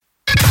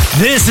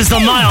This is the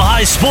Mile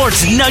High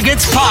Sports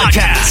Nuggets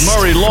podcast.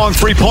 Murray, long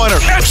three-pointer.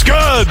 It's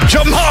good.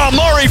 Jamal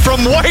Murray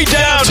from way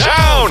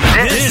downtown.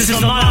 This is the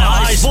Mile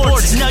High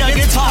Sports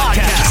Nuggets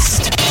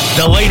podcast.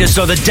 The latest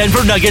on the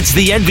Denver Nuggets,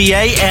 the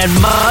NBA, and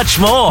much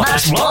more.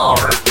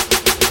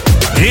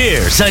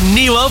 Here's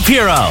Aniello,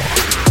 Piro.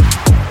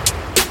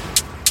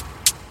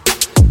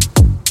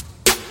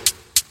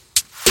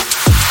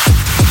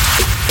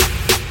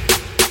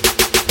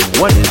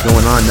 What is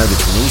going on,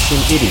 Nuggets Nation?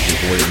 It is your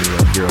boy,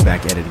 Aniello Piro,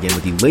 back at it again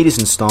with the latest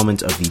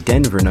installment of the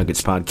Denver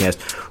Nuggets podcast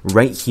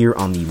right here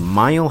on the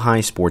Mile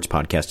High Sports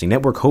Podcasting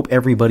Network. Hope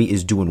everybody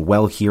is doing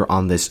well here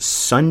on this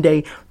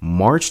Sunday,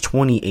 March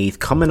 28th,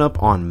 coming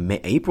up on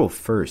April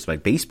 1st.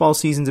 Like, baseball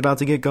season's about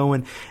to get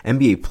going,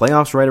 NBA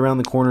playoffs right around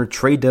the corner,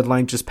 trade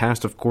deadline just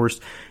passed, of course.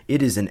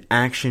 It is an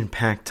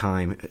action-packed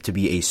time to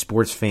be a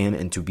sports fan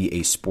and to be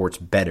a sports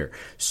bettor.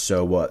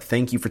 So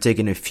thank you for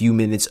taking a few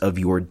minutes of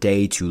your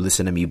day to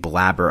listen to me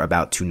blabber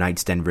about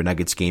tonight's Denver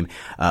Nuggets game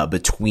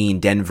between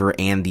Denver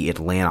and the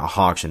Atlanta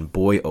Hawks. And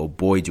boy, oh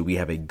boy, do we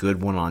have a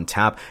good one on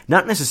tap.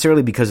 Not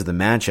necessarily because of the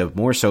matchup,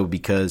 more so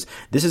because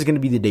this is going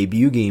to be the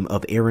debut game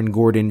of Aaron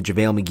Gordon,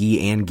 JaVale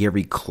McGee, and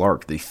Gary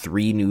Clark, the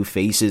three new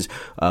faces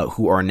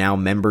who are now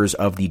members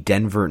of the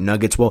Denver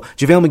Nuggets. Well,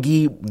 JaVale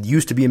McGee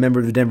used to be a member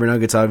of the Denver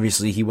Nuggets.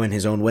 Obviously, he went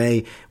his own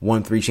way,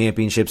 won 3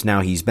 championships.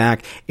 Now he's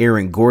back.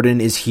 Aaron Gordon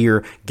is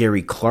here.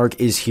 Gary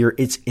Clark is here.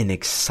 It's an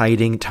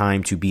exciting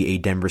time to be a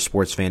Denver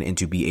sports fan and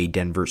to be a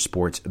Denver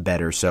sports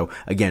bettor. So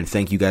again,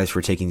 thank you guys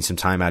for taking some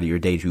time out of your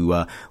day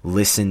to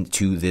listen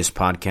to this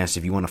podcast.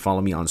 If you want to follow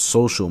me on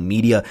social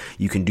media,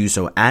 you can do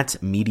so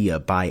at Media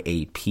by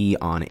AP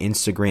on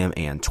Instagram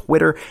and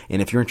Twitter.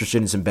 And if you're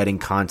interested in some betting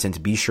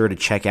content, be sure to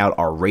check out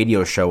our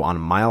radio show on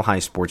Mile High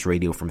Sports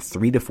Radio from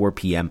 3 to 4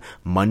 p.m.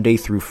 Monday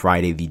through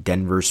Friday, the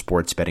Denver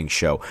Sports Betting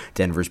Show,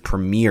 Denver's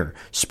premier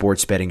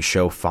sports betting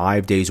show,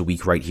 5 days a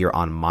week right here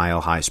on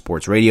Mile High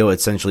Sports Radio.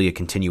 Essentially a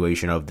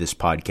continuation of this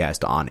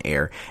podcast on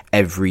air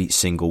every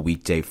single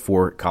weekday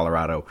for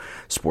Colorado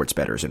sports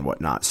bettors and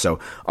whatnot. So,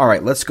 all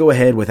right, let's go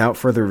ahead. Without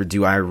further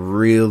ado, I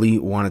really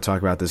want to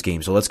talk about this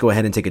game. So let's go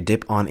ahead and take a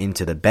dip on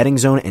into the betting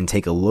zone and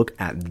take a look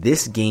at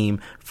this game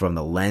from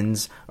the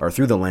lens, or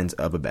through the lens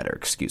of a bettor,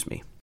 excuse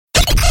me.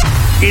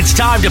 It's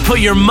time to put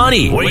your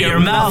money where your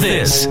mouth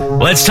is.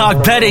 Let's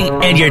talk betting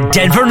and your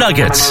Denver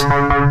Nuggets. All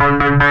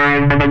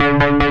right,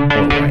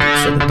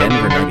 so the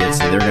Denver Nuggets,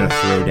 they're going to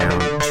throw down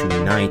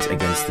tonight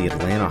against the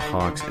Atlanta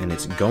Hawks, and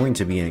it's going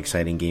to be an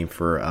exciting game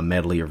for a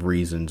medley of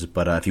reasons.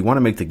 But if you want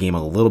to make the game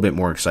a little bit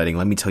more exciting,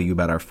 let me tell you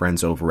about our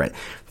friends over at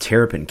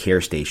Terrapin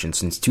Care Station.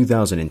 Since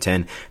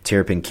 2010,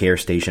 Terrapin Care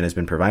Station has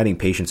been providing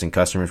patients and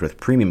customers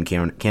with premium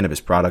cannabis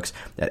products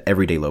at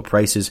everyday low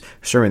prices,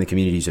 serving the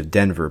communities of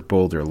Denver,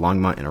 Boulder,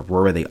 Longmont, and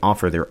Aurora. They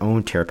offer their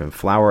own Terrapin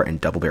flower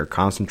and Double Bear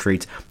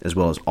concentrates, as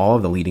well as all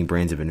of the leading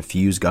brands of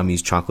infused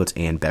gummies, chocolates,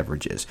 and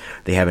beverages.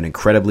 They have an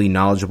incredibly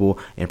knowledgeable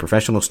and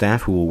professional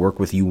staff who will work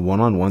with you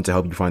one-on-one to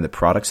help you find the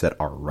products that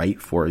are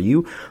right for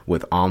you.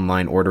 With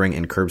online ordering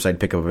and curbside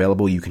pickup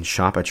available, you can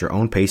shop at your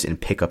own pace and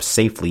pick up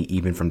safely,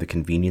 even from the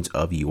convenience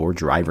of your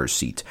driver's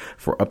seat.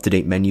 For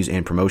up-to-date menus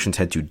and promotions,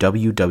 head to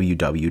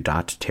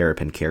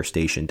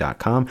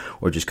www.terrapincarestation.com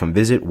or just come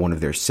visit one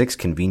of their 6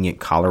 convenient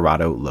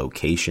Colorado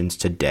locations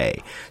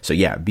today. So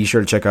yeah, be sure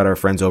to check out our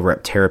friends over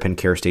at Terrapin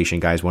Care Station,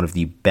 guys. One of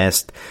the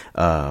best,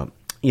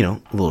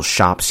 little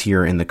shops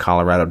here in the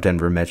Colorado,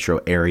 Denver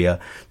metro area.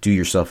 Do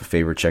yourself a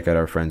favor, check out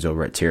our friends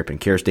over at Terrapin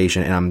Care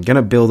Station. And I'm going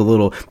to build a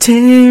little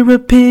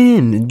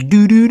Terrapin,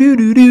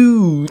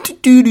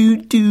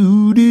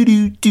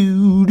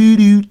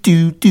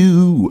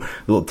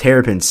 little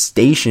Terrapin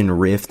Station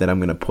riff that I'm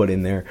going to put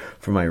in there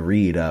for my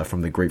read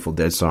from the Grateful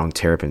Dead song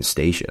Terrapin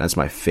Station. That's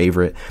my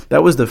favorite.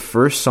 That was the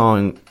first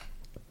song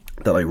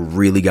that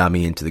really got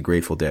me into the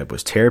Grateful Dead,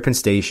 was Terrapin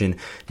Station,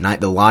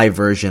 the live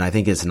version. I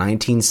think it's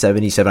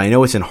 1977. I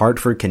know it's in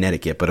Hartford,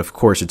 Connecticut, but of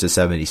course it's a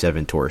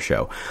 77 tour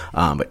show.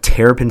 But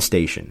Terrapin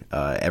Station,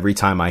 every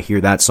time I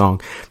hear that song,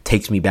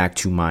 takes me back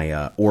to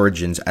my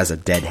origins as a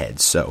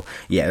Deadhead. So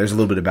yeah, there's a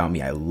little bit about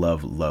me. I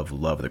love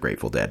the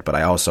Grateful Dead, but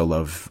I also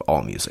love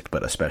all music,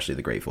 but especially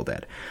the Grateful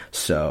Dead.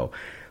 So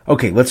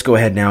okay, let's go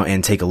ahead now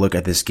and take a look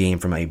at this game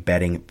from a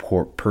betting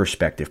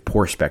perspective.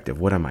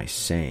 What am I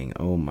saying?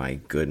 Oh my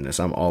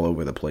goodness, I'm all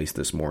over the place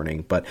this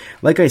morning. But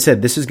like I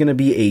said, this is going to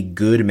be a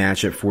good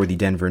matchup for the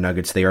Denver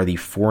Nuggets. They are the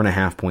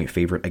 4.5-point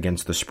favorite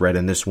against the spread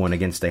in this one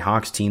against a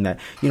Hawks team that,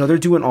 they're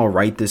doing all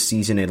right this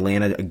season.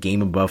 Atlanta, a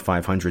game above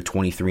 500,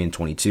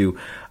 23-22.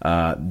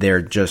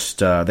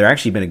 They're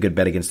actually been a good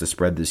bet against the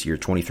spread this year,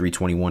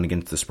 23-21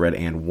 against the spread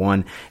and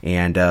won.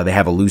 And they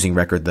have a losing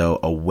record, though,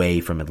 away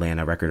from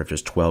Atlanta, record of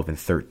just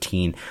 12-13.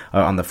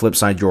 On the flip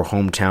side, your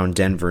hometown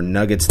Denver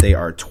Nuggets, they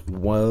are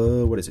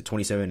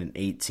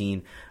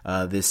 27-18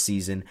 this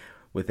season,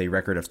 with a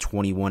record of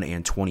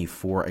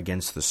 21-24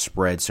 against the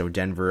spread. So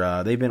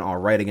Denver, they've been all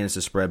right against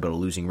the spread, but a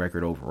losing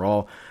record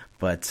overall.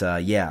 But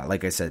yeah,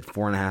 like I said,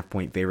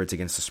 4.5-point favorites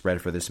against the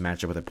spread for this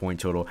matchup with a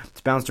point total.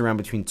 It's bounced around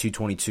between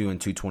 222 and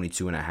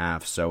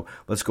 222.5. So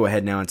let's go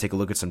ahead now and take a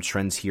look at some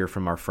trends here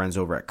from our friends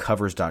over at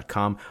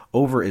covers.com.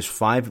 Over is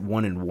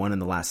 5-1-1 in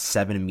the last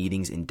 7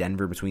 meetings in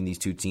Denver between these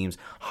two teams.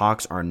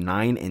 Hawks are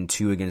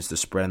 9-2 against the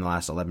spread in the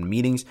last 11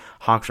 meetings.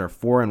 Hawks are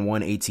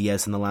 4-1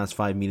 ATS in the last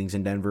 5 meetings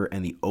in Denver,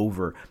 and the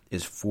over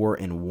is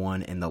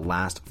 4-1 in the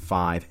last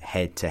 5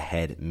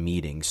 head-to-head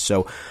meetings.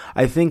 So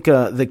I think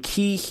the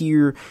key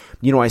here,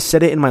 I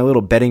said it in my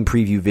little betting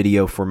preview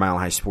video for Mile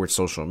High Sports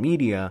social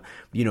media,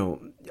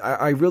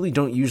 I really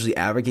don't usually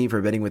advocate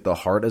for betting with the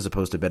heart as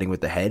opposed to betting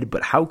with the head,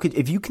 but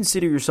if you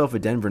consider yourself a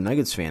Denver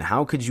Nuggets fan,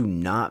 how could you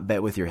not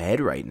bet with your head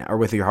right now, or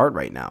with your heart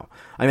right now?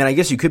 I mean, I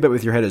guess you could bet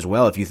with your head as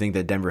well if you think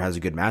that Denver has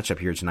a good matchup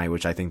here tonight,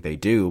 which I think they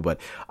do, but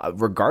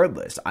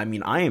regardless, I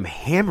mean, I am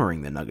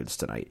hammering the Nuggets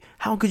tonight.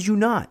 How could you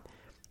not?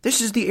 This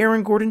is the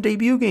Aaron Gordon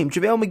debut game.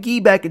 JaVale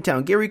McGee back in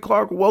town. Gary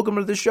Clark, welcome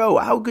to the show.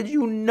 How could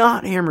you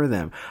not hammer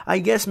them? I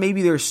guess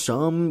maybe there's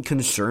some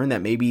concern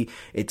that maybe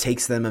it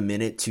takes them a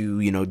minute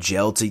to,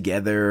 gel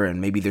together, and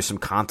maybe there's some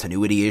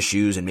continuity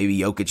issues, and maybe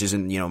Jokic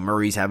isn't,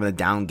 Murray's having a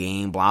down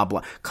game, blah,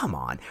 blah. Come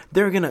on.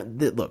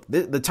 Look,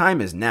 the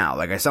time is now.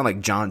 Like, I sound like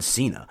John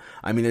Cena.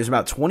 I mean, there's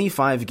about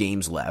 25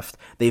 games left.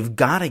 They've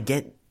got to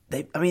get...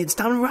 it's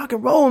time to rock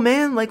and roll,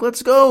 man. Like,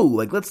 let's go.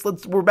 Like,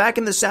 we're back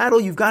in the saddle.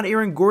 You've got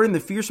Aaron Gordon.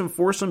 The fearsome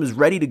foursome is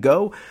ready to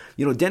go.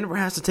 Denver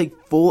has to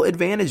take full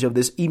advantage of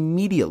this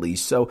immediately.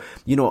 So,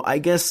 I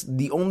guess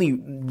the only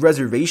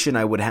reservation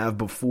I would have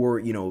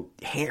before,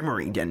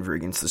 hammering Denver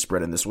against the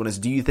spread in this one is,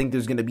 do you think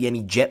there's going to be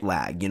any jet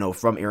lag,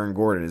 from Aaron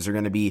Gordon? Is there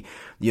going to be,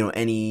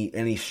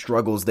 any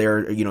struggles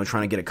there,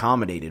 trying to get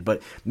accommodated?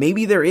 But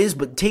maybe there is,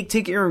 but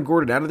take Aaron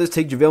Gordon out of this,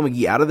 take JaVale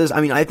McGee out of this.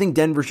 I mean, I think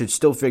Denver should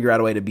still figure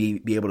out a way to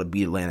be able to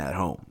beat Atlanta at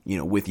home,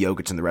 with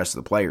Jokic and the rest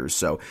of the players.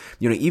 So,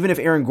 even if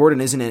Aaron Gordon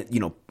isn't at,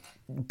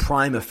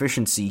 prime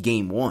efficiency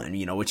game 1,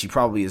 which he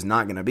probably is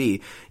not going to be,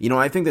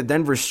 I think that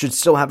Denver should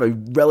still have a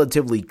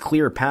relatively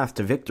clear path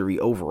to victory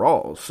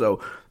overall.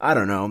 So, I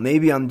don't know,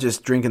 maybe I'm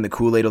just drinking the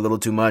Kool-Aid a little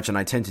too much, and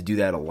I tend to do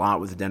that a lot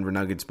with the Denver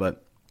Nuggets,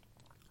 but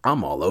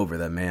I'm all over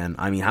them, man.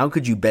 I mean, how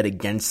could you bet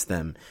against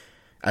them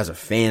as a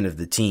fan of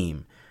the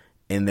team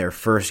in their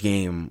first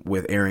game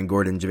with Aaron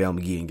Gordon,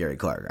 JaVale McGee, and Gary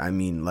Clark? I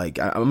mean, like,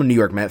 I'm a New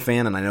York Met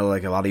fan, and I know,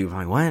 like, a lot of you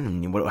are like,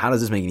 what? How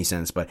does this make any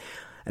sense?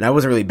 And I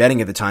wasn't really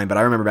betting at the time, but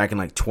I remember back in,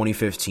 like,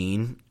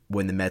 2015,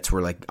 when the Mets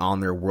were, like,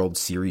 on their World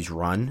Series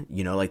run,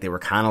 like, they were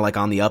kind of, like,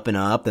 on the up and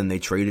up, and they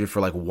traded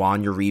for, like,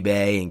 Juan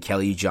Uribe and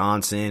Kelly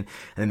Johnson, and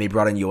then they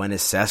brought in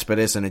Yoenis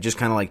Cespedes, and it just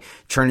kind of, like,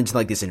 turned into,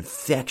 like, this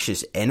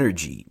infectious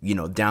energy,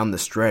 down the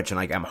stretch, and,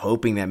 like, I'm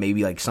hoping that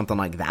maybe, like, something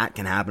like that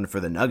can happen for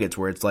the Nuggets,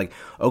 where it's like,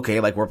 okay,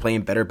 like, we're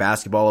playing better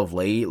basketball of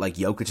late, like,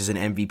 Jokic is an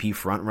MVP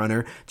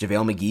frontrunner,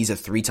 JaVale McGee's a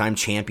 3-time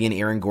champion,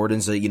 Aaron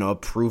Gordon's a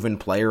proven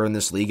player in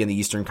this league in the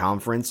Eastern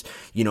Conference,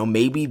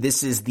 maybe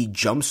this is the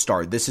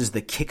jumpstart, this is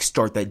the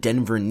kickstart that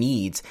Denver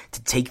needs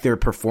to take their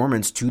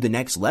performance to the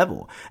next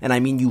level. And I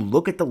mean, you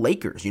look at the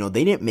Lakers,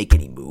 they didn't make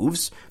any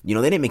moves. They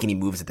didn't make any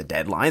moves at the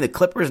deadline. The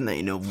Clippers,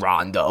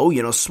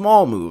 Rondo,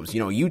 small moves.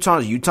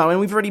 Utah's Utah, and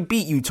we've already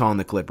beat Utah and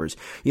the Clippers.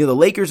 The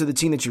Lakers are the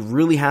team that you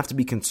really have to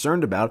be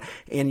concerned about.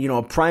 And,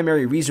 a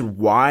primary reason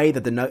why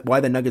the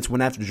Nuggets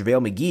went after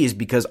JaVale McGee is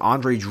because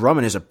Andre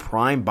Drummond is a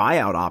prime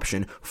buyout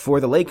option for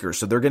the Lakers.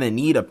 So they're going to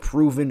need a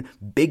proven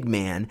big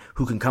man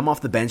who can come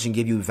off the bench and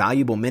give you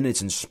valuable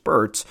minutes and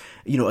spurts,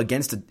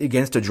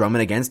 against a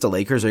Drummond, against the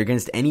Lakers, or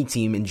against any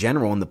team in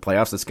general in the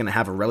playoffs that's going to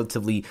have a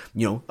relatively,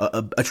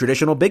 a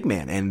traditional big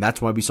man. And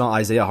that's why we saw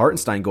Isaiah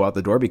Hartenstein go out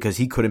the door, because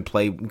he couldn't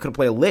play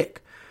a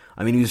lick.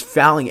 I mean, he was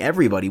fouling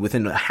everybody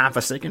within a half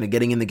a second of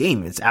getting in the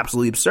game. It's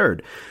absolutely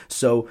absurd.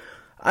 So,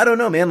 I don't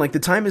know, man. Like, the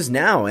time is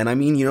now. And I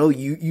mean,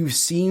 you've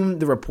seen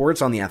the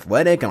reports on The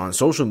Athletic and on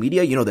social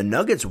media. The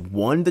Nuggets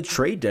won the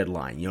trade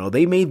deadline.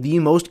 They made the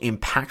most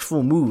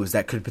impactful moves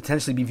that could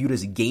potentially be viewed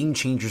as game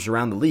changers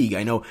around the league.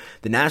 I know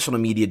the national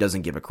media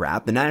doesn't give a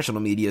crap. The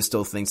national media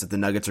still thinks that the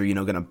Nuggets are,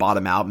 going to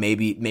bottom out.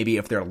 Maybe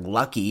if they're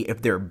lucky,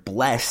 if they're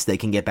blessed, they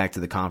can get back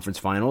to the conference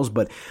finals.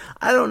 But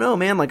I don't know,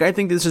 man. Like, I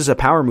think this is a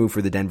power move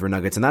for the Denver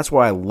Nuggets, and that's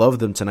why I love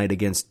them tonight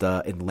against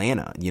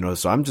Atlanta.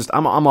 So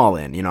I'm all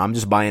in. I'm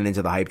just buying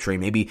into the hype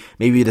train.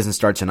 Maybe it doesn't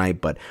start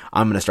tonight, but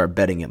I'm going to start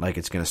betting it like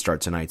it's going to start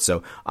tonight.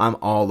 So I'm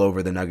all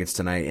over the Nuggets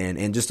tonight.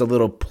 And just a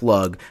little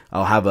plug,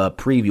 I'll have a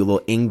preview, a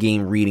little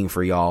in-game reading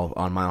for y'all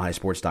on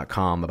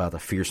milehighsports.com about the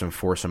fearsome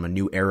foursome. A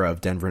new era of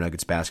Denver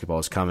Nuggets basketball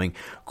is coming.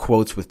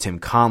 Quotes with Tim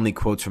Conley,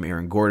 quotes from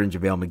Aaron Gordon,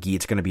 JaVale McGee.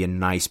 It's going to be a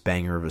nice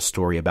banger of a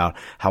story about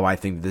how I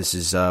think this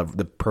is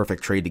the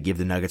perfect trade to give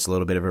the Nuggets a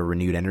little bit of a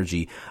renewed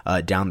energy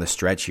down the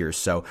stretch here.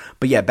 So,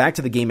 but yeah, back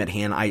to the game at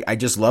hand. I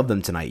just love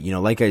them tonight.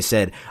 Like I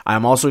said,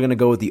 I'm also going to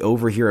go with the over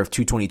over here of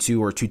 222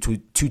 or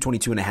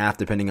 222.5,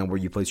 depending on where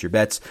you place your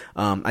bets.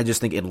 I just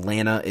think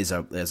Atlanta is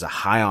a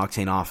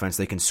high-octane offense.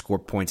 They can score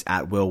points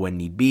at will when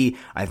need be.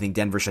 I think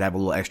Denver should have a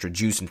little extra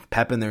juice and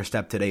pep in their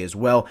step today as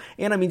well.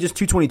 And I mean, just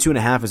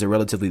 222.5 is a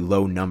relatively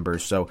low number,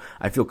 so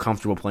I feel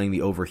comfortable playing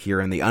the over here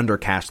and the under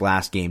cashed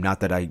last game. Not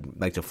that I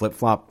like to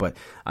flip-flop, but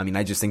I mean,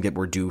 I just think that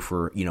we're due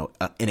for,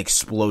 an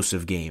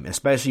explosive game,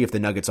 especially if the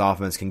Nuggets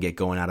offense can get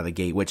going out of the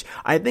gate, which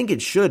I think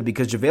it should,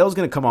 because JaVale's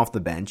going to come off the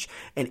bench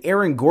and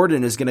Aaron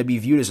Gordon is going to be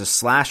viewed as a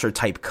slasher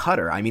type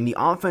cutter. I mean, the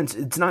offense,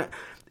 it's not,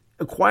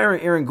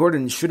 acquiring Aaron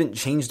Gordon shouldn't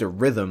change the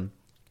rhythm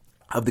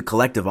of the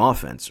collective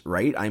offense,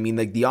 right? I mean,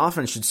 the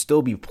offense should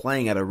still be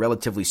playing at a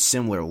relatively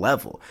similar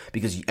level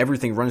because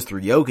everything runs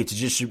through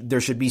Jokic. There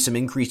should be some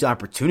increased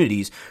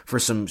opportunities for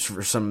some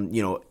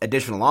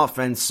additional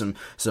offense,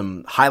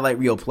 some highlight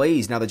reel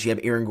plays now that you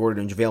have Aaron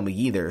Gordon and JaVale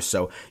McGee there.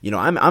 So,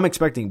 I'm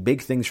expecting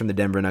big things from the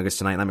Denver Nuggets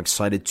tonight, and I'm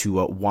excited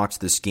to watch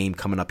this game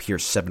coming up here,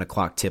 7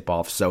 o'clock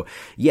tip-off. So,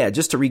 yeah,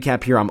 just to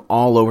recap here, I'm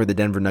all over the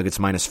Denver Nuggets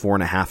minus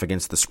 4.5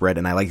 against the spread,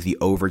 and I like the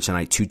over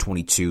tonight,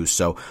 222.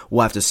 So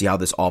we'll have to see how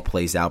this all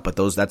plays out, but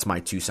that's my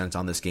 2 cents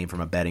on this game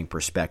from a betting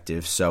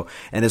perspective. So,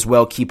 and as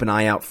well, keep an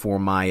eye out for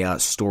my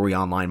story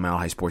online,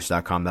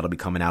 milehighsports.com. That'll be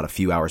coming out a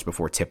few hours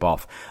before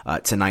tip-off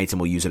tonight,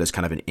 and we'll use it as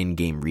kind of an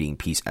in-game reading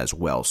piece as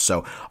well.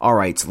 So, all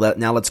right,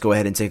 now let's go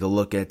ahead and take a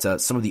look at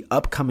some of the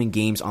upcoming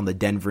games on the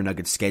Denver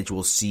Nuggets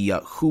schedule, see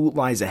who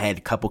lies ahead.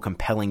 A couple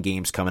compelling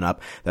games coming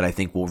up that I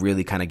think will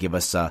really kind of give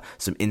us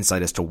some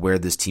insight as to where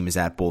this team is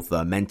at, both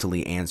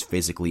mentally and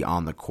physically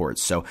on the court.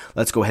 So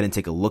let's go ahead and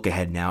take a look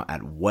ahead now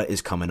at what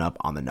is coming up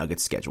on the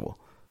Nuggets schedule.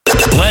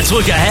 Let's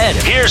look ahead.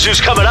 Here's who's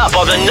coming up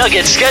on the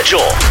Nuggets schedule.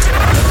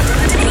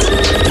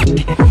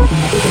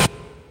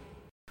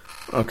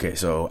 Okay,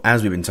 so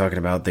as we've been talking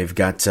about, they've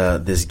got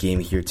this game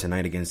here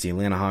tonight against the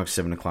Atlanta Hawks,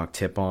 7 o'clock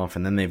tip-off,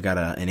 and then they've got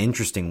an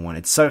interesting one.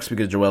 It sucks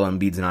because Joel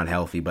Embiid's not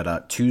healthy,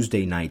 but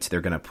Tuesday night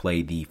they're going to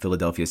play the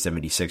Philadelphia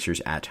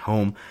 76ers at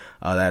home.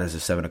 That is a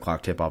 7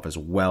 o'clock tip-off as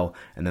well,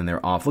 and then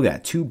they're off. Look at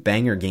that, 2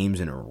 banger games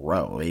in a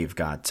row. They've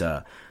got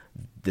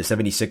the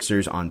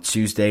 76ers on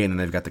Tuesday, and then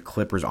they've got the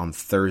Clippers on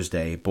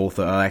Thursday. Both,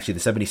 actually,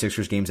 the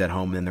 76ers game's at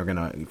home, and then they're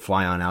going to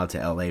fly on out to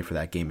LA for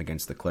that game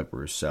against the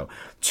Clippers. So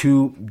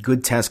 2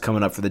 good tests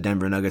coming up for the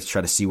Denver Nuggets to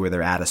try to see where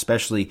they're at,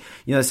 especially,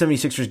 the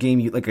 76ers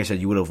game, like I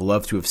said, you would have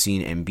loved to have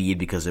seen Embiid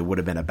because it would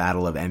have been a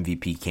battle of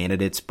MVP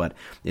candidates, but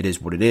it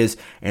is what it is.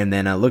 And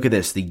then look at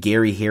this, the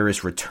Gary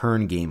Harris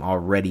return game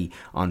already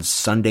on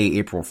Sunday,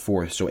 April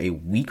 4th. So a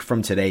week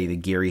from today, the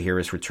Gary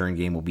Harris return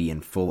game will be in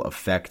full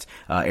effect.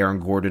 Aaron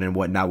Gordon and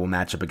whatnot will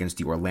match up against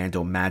the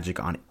Orlando Magic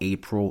on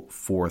April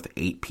 4th,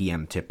 8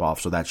 p.m.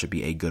 tip-off, so that should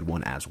be a good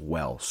one as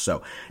well.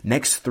 So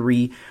next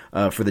 3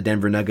 for the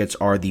Denver Nuggets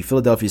are the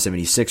Philadelphia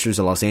 76ers,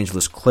 the Los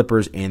Angeles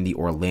Clippers, and the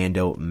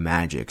Orlando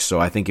Magic. So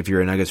I think if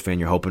you're a Nuggets fan,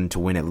 you're hoping to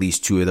win at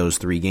least 2 of those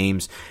 3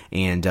 games,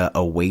 and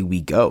away we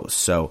go.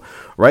 So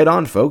right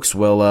on, folks.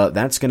 Well,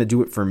 that's going to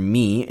do it for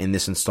me in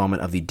this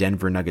installment of the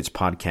Denver Nuggets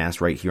podcast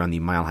right here on the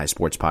Mile High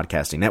Sports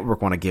Podcasting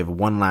Network. Want to give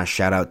one last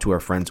shout out to our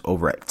friends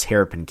over at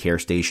Terrapin Care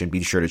Station.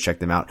 Be sure to check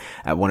them out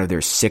at one of their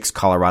 6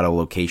 Colorado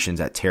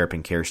locations at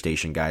Terrapin Care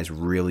Station, guys.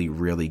 Really,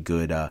 really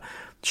good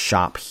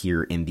shop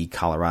here in the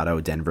Colorado,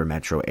 Denver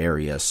metro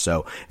area.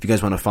 So if you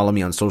guys want to follow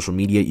me on social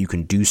media, you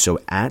can do so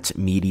at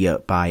Media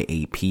by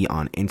AP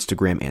on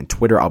Instagram and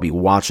Twitter. I'll be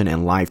watching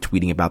and live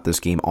tweeting about this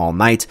game all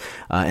night.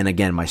 And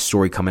again, my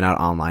story coming out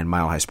online,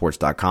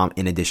 milehighsports.com,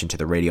 in addition to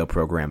the radio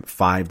program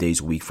 5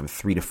 days a week from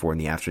 3 to 4 in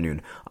the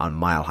afternoon on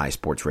Mile High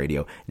Sports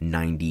Radio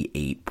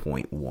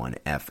 98.1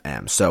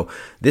 FM. So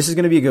this is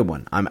going to be a good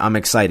one. I'm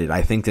excited.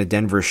 I think that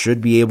Denver should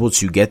be able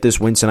to get this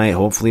win tonight,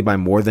 hopefully by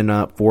more than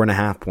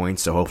 4.5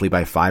 points. So hopefully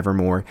by 5 or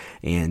more,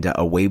 and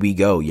away we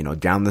go.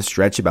 Down the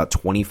stretch, about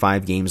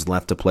 25 games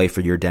left to play for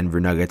your Denver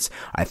Nuggets.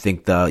 I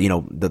think the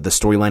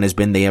storyline has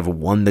been they have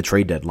won the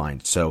trade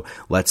deadline. So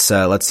let's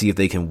see if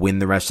they can win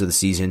the rest of the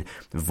season,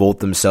 vault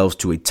themselves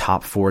to a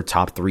top 4,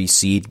 top 3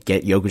 seed,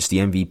 get Jokic the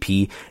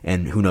MVP,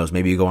 and who knows,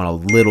 maybe go on a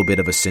little bit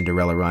of a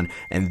Cinderella run.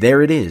 And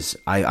there it is.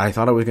 I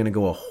thought I was going to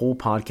go a whole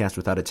podcast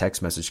without a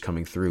text message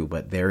coming through,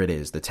 but there it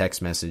is, the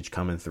text message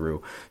coming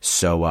through.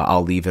 So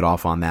I'll leave it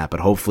off on that.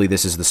 But hopefully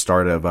this is the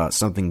start of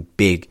something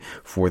big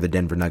for the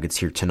Denver Nuggets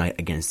here tonight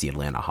against the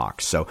Atlanta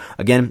Hawks. So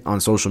again,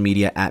 on social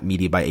media at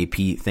Media by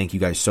AP, thank you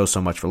guys so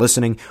much for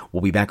listening.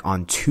 We'll be back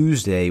on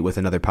Tuesday with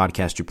another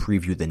podcast to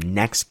preview the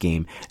next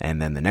game,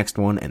 and then the next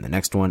one, and the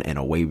next one, and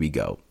away we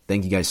go.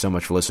 Thank you guys so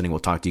much for listening.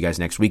 We'll talk to you guys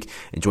next week.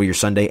 Enjoy your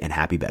Sunday, and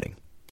happy betting.